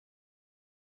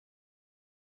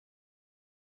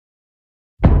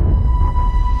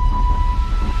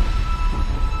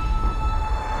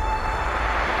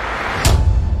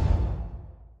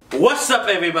What's up,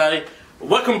 everybody?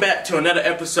 Welcome back to another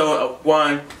episode of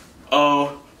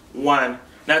 101.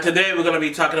 Now today we're going to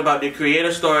be talking about the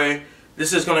creator story.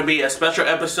 This is going to be a special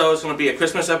episode. It's going to be a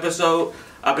Christmas episode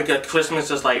because Christmas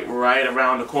is like right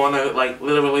around the corner, like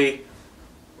literally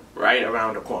right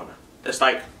around the corner. It's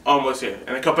like almost here.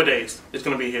 In a couple of days it's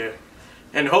going to be here.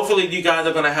 And hopefully you guys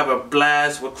are going to have a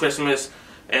blast with Christmas.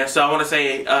 And so I want to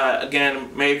say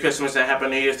again, Merry Christmas and Happy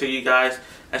New Year to you guys.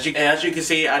 As you can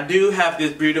see, I do have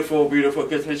this beautiful, beautiful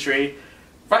Christmas tree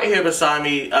right here beside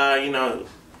me,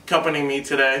 accompanying me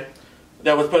today.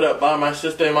 That was put up by my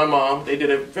sister and my mom. They did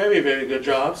a very, very good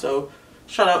job, so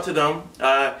shout out to them.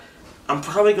 I'm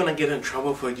probably going to get in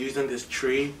trouble for using this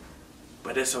tree,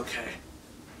 but it's okay.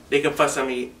 They can fuss at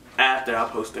me after I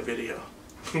post the video.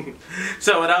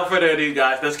 So without further ado,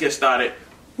 guys, let's get started.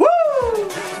 Woo!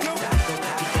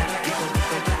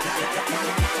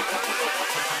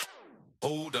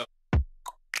 Hold up.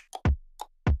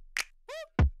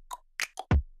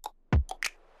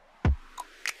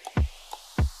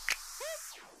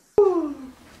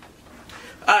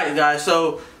 Alright guys,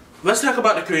 so let's talk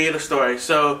about the creator story.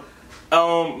 So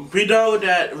we know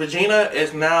that Regina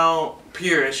is now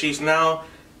pure. She's now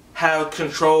have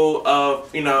control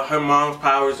of, her mom's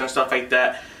powers and stuff like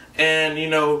that. And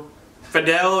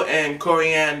Fidel and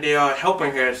Corianne, they are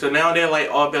helping her. So now they're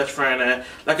like all best friends. And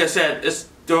like I said, it's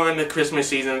during the Christmas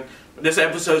season. This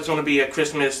episode is going to be a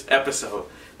Christmas episode.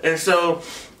 And so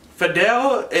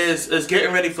Fidel is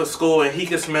getting ready for school, and he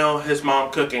can smell his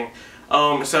mom cooking.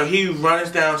 So he runs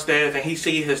downstairs and he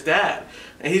sees his dad.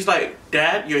 And he's like,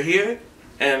 "Dad, you're here?"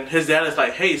 And his dad is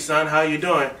like, "Hey son, how you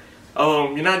doing?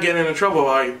 You're not getting in trouble,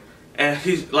 are you?" And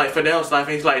he's like, Fidel's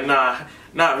laughing. He's like, "Nah,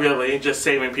 not really. Just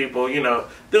saving people,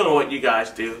 doing what you guys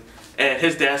do." And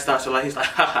his dad starts to laugh. He's like,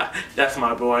 "Haha, that's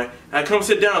my boy. Come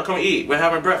sit down, come eat. We're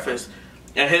having breakfast."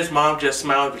 And his mom just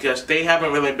smiled because they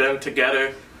haven't really been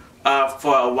together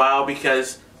for a while,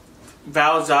 because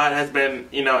Val Zod has been,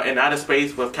 in outer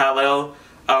space with Kal-El,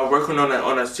 working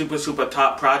on a super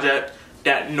top project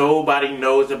that nobody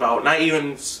knows about. Not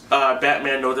even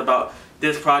Batman knows about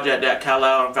this project that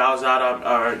Kal-El and Val Zod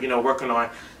are working on.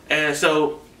 And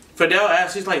so Fidel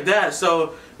asks, he's like, "Dad,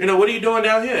 so what are you doing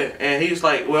down here?" And he's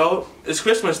like, "Well, it's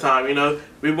Christmas time.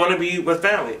 We want to be with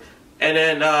family." And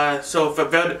then so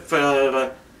Fidel's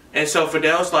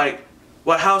like,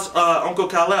 "Well, how's Uncle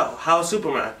Kal-El? How's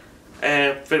Superman?"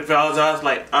 And Val Zod's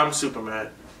like, "I'm Superman."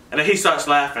 And then he starts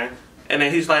laughing. And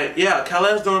then he's like, "Yeah,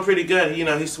 Kal-El's doing pretty good.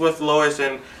 He's with Lois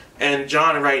and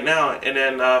John right now." And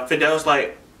then Fidel's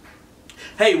like,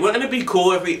 "Hey, wouldn't it be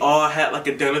cool if we all had like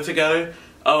a dinner together?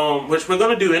 Which we're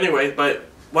gonna do anyway, but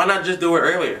why not just do it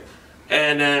earlier?"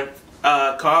 And then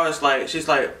Kara's like, she's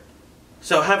like,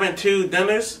 "So having 2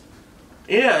 dinners?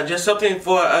 Yeah, just something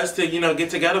for us to, get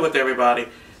together with everybody.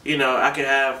 I can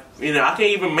have, I can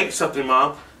even make something,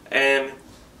 Mom." And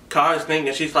Kara's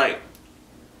thinking, she's like,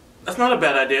 "That's not a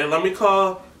bad idea. Let me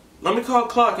call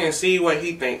Clark and see what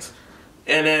he thinks."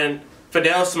 And then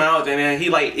Fidel smiles, and then he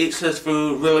like eats his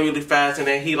food really, really fast, and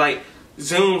then he like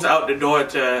zooms out the door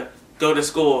to go to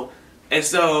school. And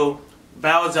so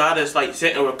Val Zod is like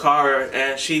sitting with Kara,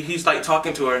 and he's like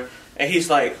talking to her, and he's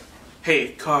like, "Hey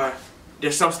Kara,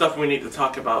 there's some stuff we need to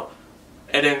talk about."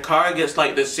 And then Kara gets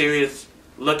like this serious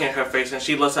look in her face, and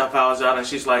she looks at Val Zod, and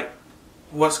she's like,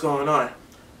 "What's going on?"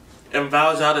 And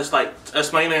Val Zod is like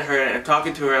explaining to her and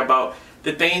talking to her about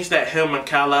the things that him and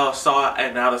Kal-El saw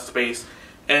in outer space.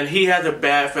 And he has a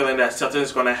bad feeling that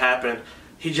something's going to happen.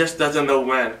 He just doesn't know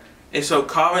when. And so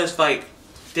Kara's like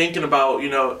thinking about,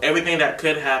 everything that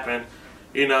could happen,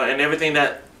 and everything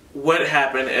that would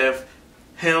happen if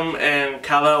him and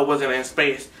Kal-El wasn't in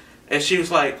space. And she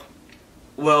was like,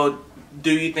 "Well,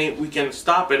 do you think we can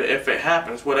stop it if it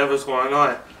happens, whatever's going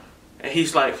on?" And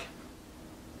he's like,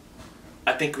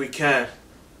 "I think we can.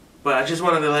 But I just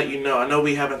wanted to let you know, I know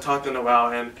we haven't talked in a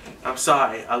while, and I'm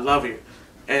sorry. I love you."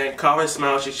 And Kara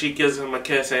smiles, she gives him a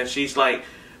kiss, and she's like,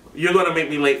 "You're going to make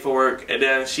me late for work." And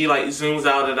then she like zooms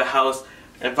out of the house,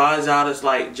 and Val Zod is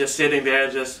like just sitting there,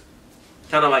 just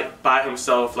kind of like by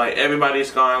himself. Like everybody's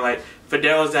gone. Like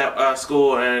Fidel's at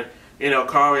school, and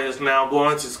Kara is now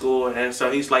going to school, and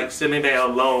so he's like sitting there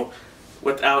alone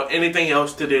without anything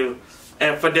else to do.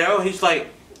 And Fidel, he's like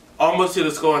almost to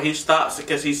the school, and he stops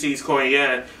because he sees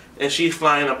Corianne, and she's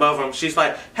flying above him. She's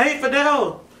like, "Hey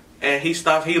Fidel!" And he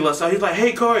stops, he looks up, he's like,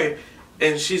 "Hey Corey!"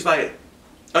 And she's like,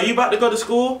 "Are you about to go to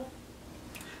school?"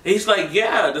 And he's like,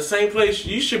 "Yeah, the same place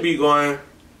you should be going."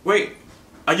 "Wait,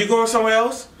 are you going somewhere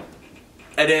else?"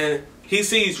 And then he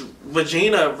sees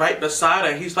Regina right beside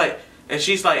her. He's like, and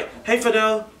she's like, "Hey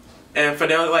Fidel." And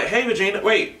Fidel's like, "Hey Regina,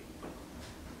 wait,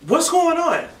 what's going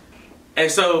on?" And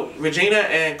so Regina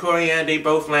and Corianne, they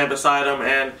both land beside him,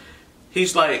 and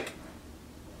he's like,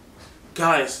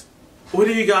 guys, what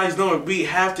are you guys doing? We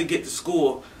have to get to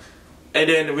school. And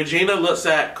then Regina looks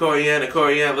at Corianne, and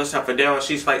Corianne looks at Fidel, and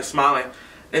she's like smiling.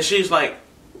 And she's like,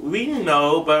 we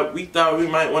know, but we thought we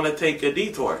might want to take a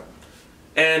detour.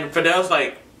 And Fidel's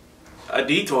like, a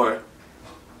detour?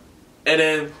 And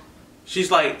then she's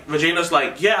like, Regina's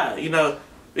like, yeah, you know,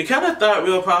 we kind of thought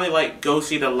we would probably like go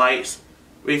see the lights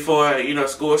before, you know,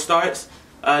 school starts,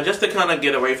 just to kind of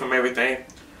get away from everything.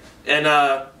 And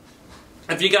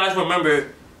if you guys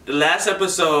remember, the last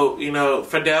episode, you know,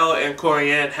 Fidel and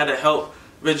Corianne had to help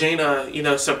Regina, you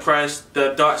know, suppress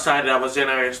the dark side that was in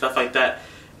her and stuff like that.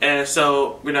 And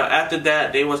so, you know, after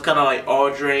that, they was kind of like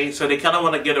all drained, so they kind of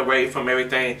want to get away from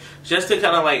everything, just to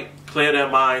kind of like clear their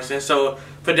minds. And so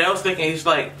Fidel's thinking, he's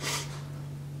like,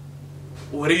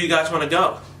 where do you guys want to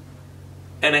go?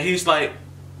 And then he's like,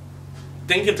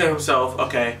 thinking to himself,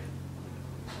 okay,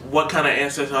 what kind of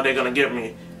answers are they going to give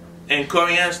me? And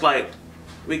Corianne's like,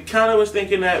 we kind of was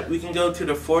thinking that we can go to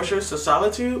the Fortress of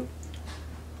Solitude.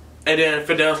 And then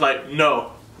Fidel's like,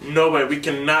 no way, we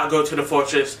cannot go to the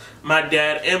fortress. My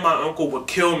dad and my uncle would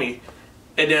kill me.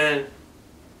 And then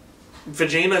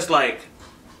Regina's like,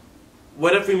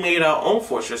 what if we made our own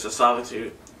Fortress of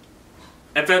Solitude?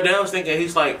 And Fidel's thinking,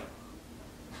 he's like,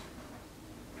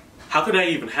 how could that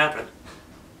even happen?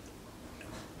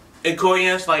 And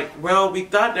Corianne's like, well, we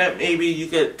thought that maybe you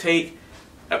could take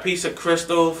a piece of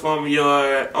crystal from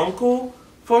your uncle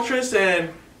fortress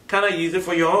and kind of use it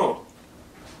for your own.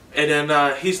 And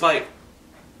then he's like,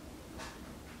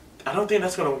 I don't think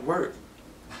that's going to work.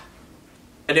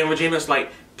 And then Regina's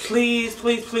like, please,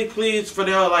 please, please, please,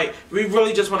 Fidel, like, we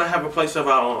really just want to have a place of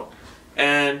our own.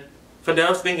 And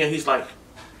Fidel's thinking, he's like,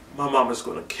 my mama's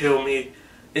going to kill me.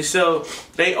 And so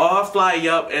they all fly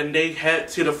up and they head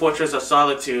to the Fortress of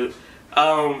Solitude.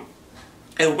 And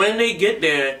when they get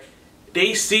there,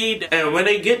 they see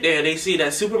that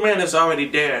Superman is already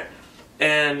there.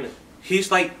 And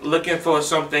he's like looking for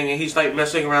something, and he's like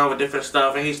messing around with different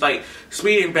stuff, and he's like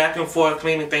speeding back and forth,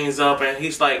 cleaning things up, and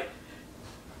he's like,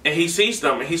 and he sees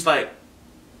them, and he's like,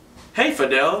 hey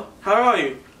Fidel, how are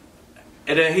you?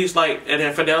 And then he's like, and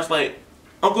then Fidel's like,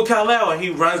 Uncle Kal-El, and he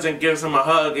runs and gives him a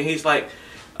hug, and he's like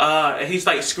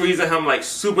squeezing him like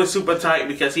super, super tight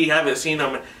because he haven't seen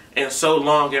him in so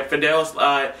long. And Fidel's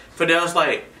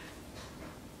like,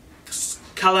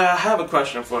 Kal-El, I have a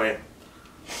question for you.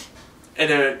 And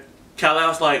then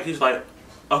Kal-El's like, he's like,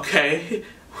 okay,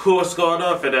 what's going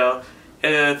on, Fidel?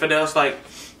 And then Fidel's like,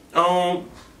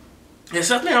 there's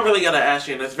something I really gotta ask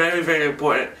you, and it's very, very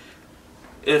important.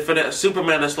 And Fidel,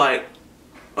 Superman is like,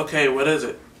 okay, what is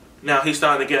it? Now he's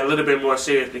starting to get a little bit more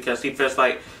serious because he feels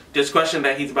like this question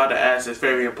that he's about to ask is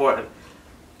very important.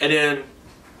 And then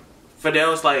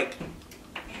Fidel's like,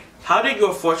 how did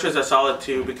your Fortress of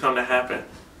Solitude become to happen?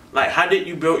 Like, how did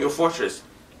you build your fortress?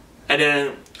 And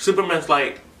then Superman's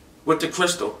like, with the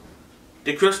crystal.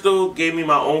 The crystal gave me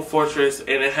my own fortress, and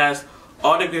it has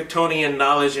all the Kryptonian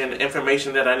knowledge and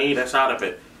information that I need inside of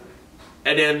it.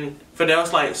 And then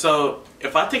Fidel's like, so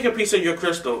if I take a piece of your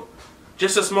crystal,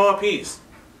 just a small piece,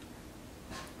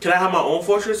 can I have my own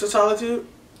Fortress of Solitude?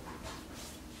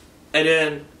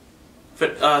 And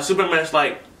then Superman's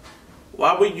like,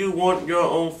 why would you want your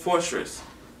own fortress?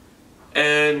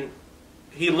 And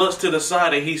he looks to the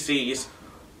side and he sees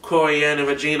Corianne and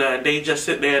Regina, and they just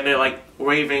sit there and they're like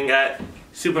waving at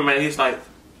Superman. He's like,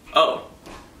 oh,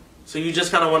 so you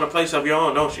just kind of want a place of your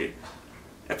own, don't you?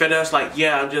 And Fidel's like,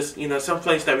 yeah, I'm just, you know, some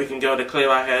place that we can go to clear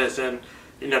our heads and,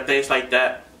 you know, things like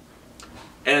that.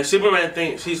 And Superman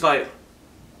thinks, he's like,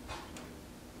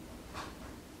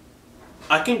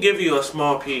 I can give you a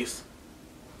small piece,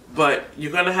 but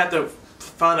you're going to have to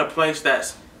find a place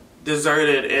that's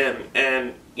deserted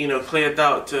and you know, cleared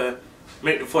out to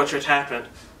make the fortress happen.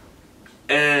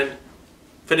 And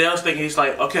Fidel's thinking, he's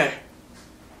like, okay,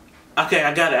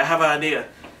 I got it, I have an idea.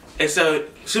 And so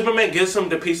Superman gives him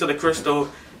the piece of the crystal,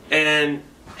 and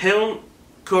him,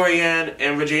 Corianne,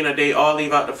 and Regina, they all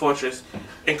leave out the fortress.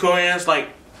 And Corianne's like,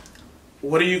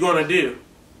 what are you going to do?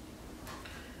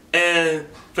 And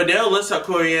Fidel looks at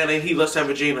Corianne and he looks at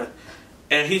Regina.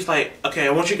 And he's like, okay,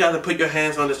 I want you guys to put your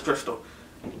hands on this crystal.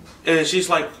 And she's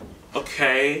like,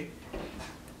 okay.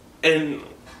 And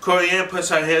Corianne puts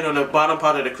her hand on the bottom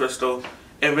part of the crystal,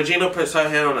 and Regina puts her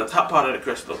hand on the top part of the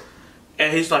crystal.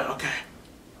 And he's like, okay,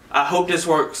 I hope this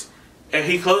works. And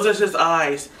he closes his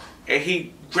eyes, and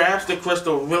he grabs the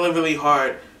crystal really, really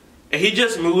hard. And he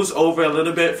just moves over a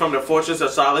little bit from the Fortress of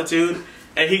Solitude,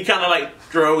 and he kind of like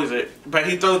throws it. But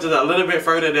he throws it a little bit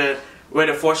further than where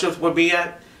the fortress would be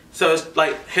at. So it's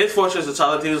like his Fortress of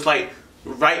Solitude is like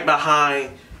right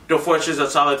behind the Fortress of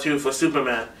Solitude for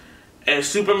Superman. And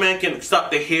Superman can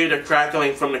start to hear the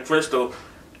crackling from the crystal.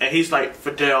 And he's like,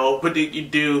 Fidel, what did you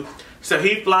do? So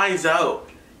he flies out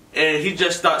and he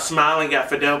just starts smiling at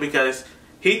Fidel because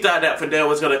he thought that Fidel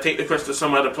was going to take the crystal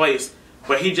some other place.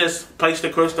 But he just placed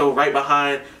the crystal right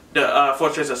behind the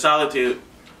Fortress of Solitude.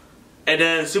 And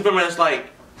then Superman's like,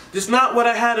 this is not what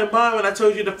I had in mind when I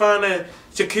told you to find a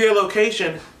secure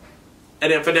location.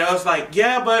 And then Fidel's like,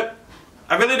 yeah, but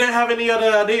I really didn't have any other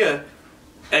idea.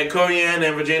 And Corian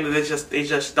and Regina, they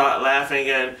just start laughing,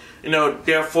 and you know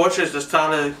their fortress is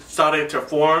starting to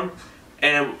form.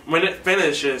 And when it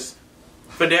finishes,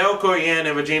 Fidel, Corian,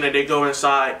 and Regina, they go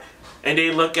inside and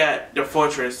they look at the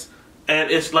fortress, and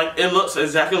it looks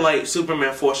exactly like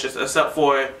Superman fortress, except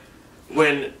for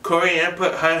when Corian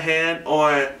put her hand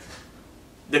on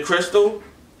the crystal,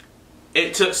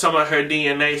 it took some of her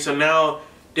DNA. So now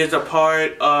there's a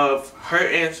part of her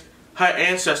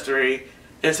ancestry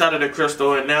inside of the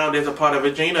crystal, and now there's a part of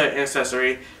Regina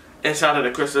ancestry inside of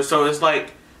the crystal. So it's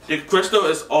like the crystal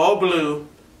is all blue,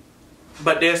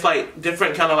 but there's like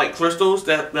different kind of like crystals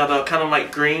that are kind of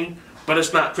like green, but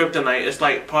it's not kryptonite. It's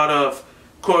like part of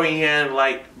Corian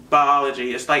like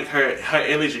biology. It's like her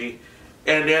energy,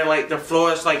 and then like the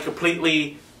floor is like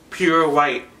completely pure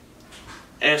white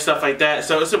and stuff like that.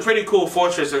 So it's a pretty cool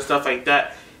fortress and stuff like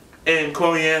that. And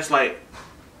Corian's like,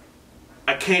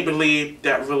 I can't believe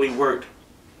that really worked.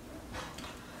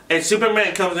 And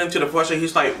Superman comes into the fortress.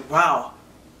 He's like, wow,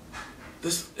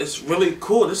 this is really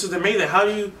cool. This is amazing. How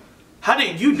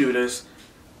did you do this?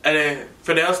 And then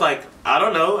Fidel's like, I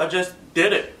don't know. I just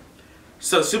did it.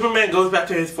 So Superman goes back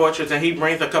to his fortress and he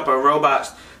brings a couple of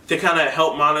robots to kind of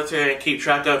help monitor and keep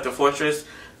track of the fortress.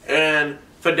 And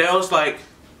Fidel's like,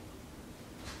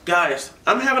 guys,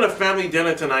 I'm having a family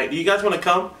dinner tonight. Do you guys want to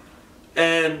come?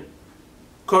 And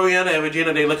Coriana and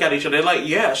Regina, they look at each other. They're like,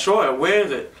 yeah, sure. Where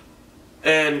is it?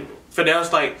 And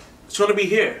Fidel's like, it's going to be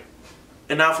here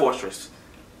in our fortress.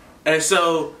 And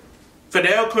so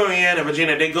Fidel, Corian, and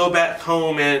Regina, they go back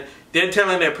home and they're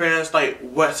telling their parents like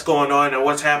what's going on and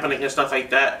what's happening and stuff like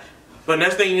that. But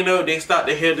next thing you know, they start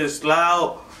to hear this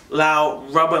loud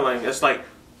rumbling. It's like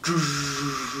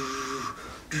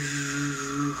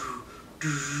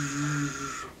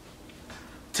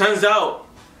turns out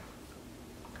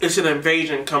it's an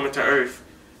invasion coming to Earth.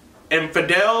 And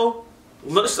Fidel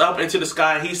looks up into the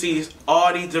sky. He sees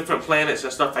all these different planets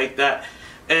and stuff like that.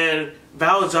 And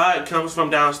Val-Zod comes from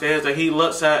downstairs and he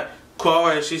looks at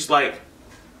Cora and she's like,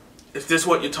 is this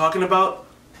what you're talking about?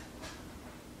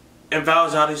 And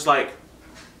Val-Zod is like,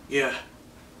 yeah.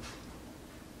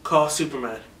 Call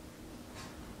Superman.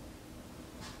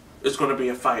 It's gonna be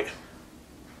a fight.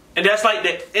 And that's like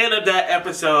the end of that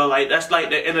episode. Like that's like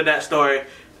the end of that story.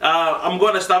 I'm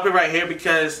going to stop it right here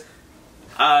because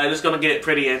it's going to get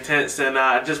pretty intense, and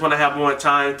I just want to have more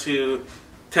time to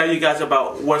tell you guys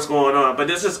about what's going on. But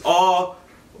this is all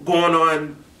going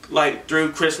on like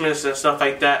through Christmas and stuff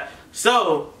like that.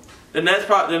 So the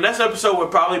next episode will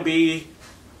probably be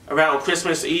around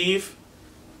Christmas Eve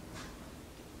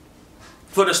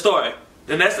for the story.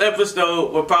 The next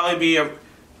episode will probably be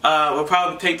will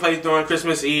probably take place during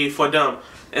Christmas Eve for them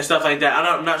and stuff like that.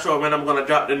 I'm not sure when I'm going to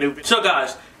drop the new video. So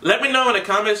guys, let me know in the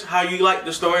comments how you like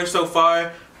the story so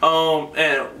far,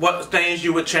 and what things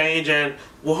you would change, and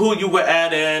who you would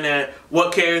add in, and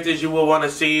what characters you would want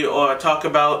to see or talk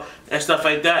about and stuff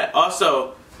like that.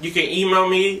 Also, you can email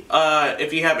me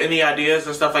if you have any ideas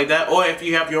and stuff like that, or if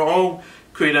you have your own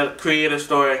creative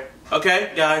story.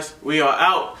 Okay, guys, we are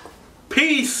out.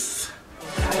 Peace!